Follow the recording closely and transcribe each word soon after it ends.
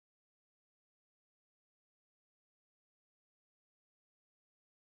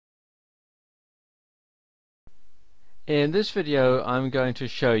In this video I'm going to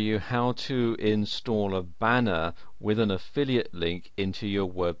show you how to install a banner with an affiliate link into your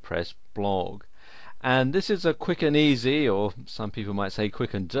WordPress blog. And this is a quick and easy, or some people might say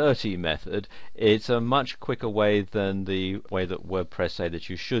quick and dirty method. It's a much quicker way than the way that WordPress say that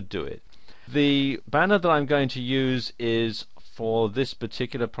you should do it. The banner that I'm going to use is for this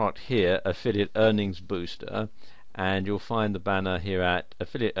particular product here, Affiliate Earnings Booster, and you'll find the banner here at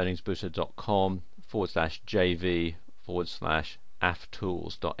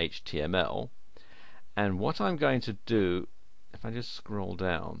affiliateearningsbooster.com/jv/avtools.html. And what I'm going to do, if I just scroll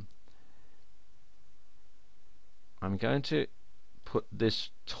down, I'm going to put this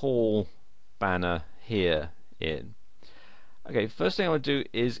tall banner here in. Okay, first thing I would do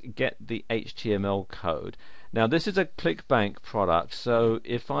is get the HTML code. Now this is a ClickBank product, so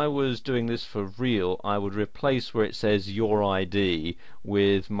if I was doing this for real, I would replace where it says your ID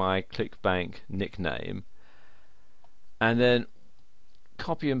with my ClickBank nickname, and then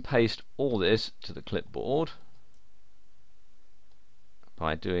copy and paste all this to the clipboard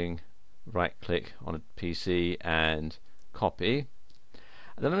by doing right click on a PC and copy.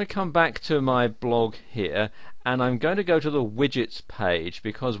 And then I'm going to come back to my blog here, and I'm going to go to the widgets page,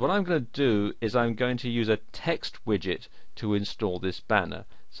 because what I'm going to do is I'm going to use a text widget to install this banner.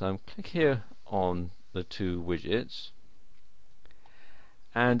 So I'm click here on the two widgets,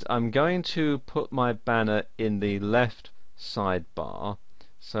 and I'm going to put my banner in the left sidebar.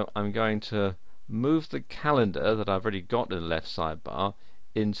 So I'm going to move the calendar that I've already got in the left sidebar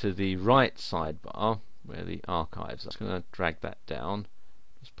into the right sidebar where the archives are. I'm just going to drag that down.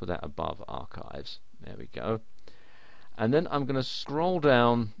 Let's put that above archives. There we go. And then I'm going to scroll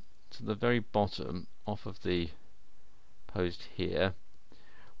down to the very bottom off of the post here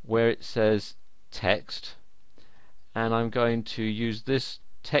where it says text, and I'm going to use this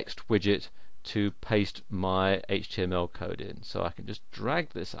text widget to paste my HTML code in. So I can just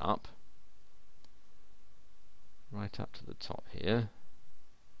drag this up right up to the top here.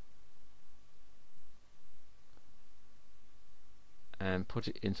 And put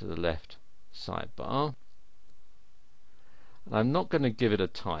it into the left sidebar. And I'm not going to give it a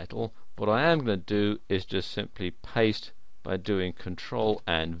title. What I am going to do is just simply paste by doing Control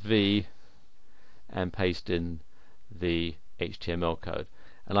and V and paste in the HTML code.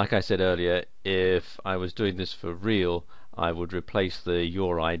 And like I said earlier, if I was doing this for real, I would replace the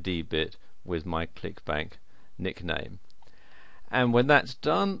your ID bit with my ClickBank nickname. And when that's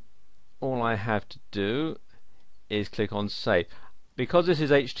done, all I have to do is click on Save. Because this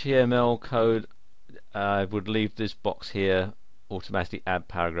is HTML code, I would leave this box here, automatically add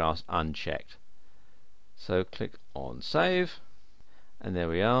paragraphs, unchecked. So click on Save, and there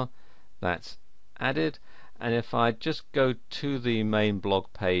we are, that's added. And if I just go to the main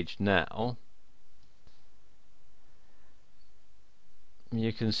blog page now,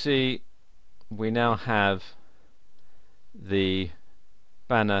 you can see we now have the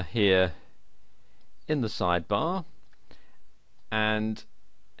banner here in the sidebar. And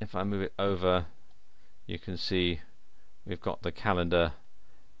if I move it over, you can see we've got the calendar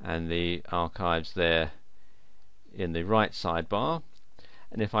and the archives there in the right sidebar.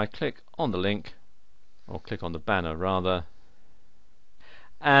 And if I click on the link, or click on the banner rather,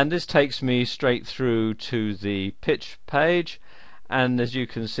 and this takes me straight through to the pitch page. And as you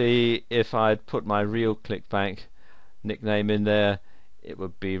can see, if I'd put my real ClickBank nickname in there, it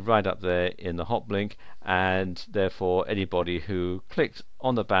would be right up there in the hop link, and therefore anybody who clicked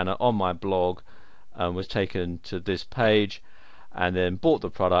on the banner on my blog was taken to this page and then bought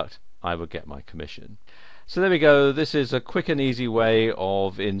the product, I would get my commission. So there we go. This is a quick and easy way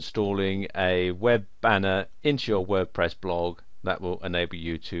of installing a web banner into your WordPress blog that will enable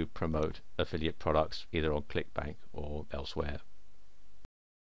you to promote affiliate products either on ClickBank or elsewhere.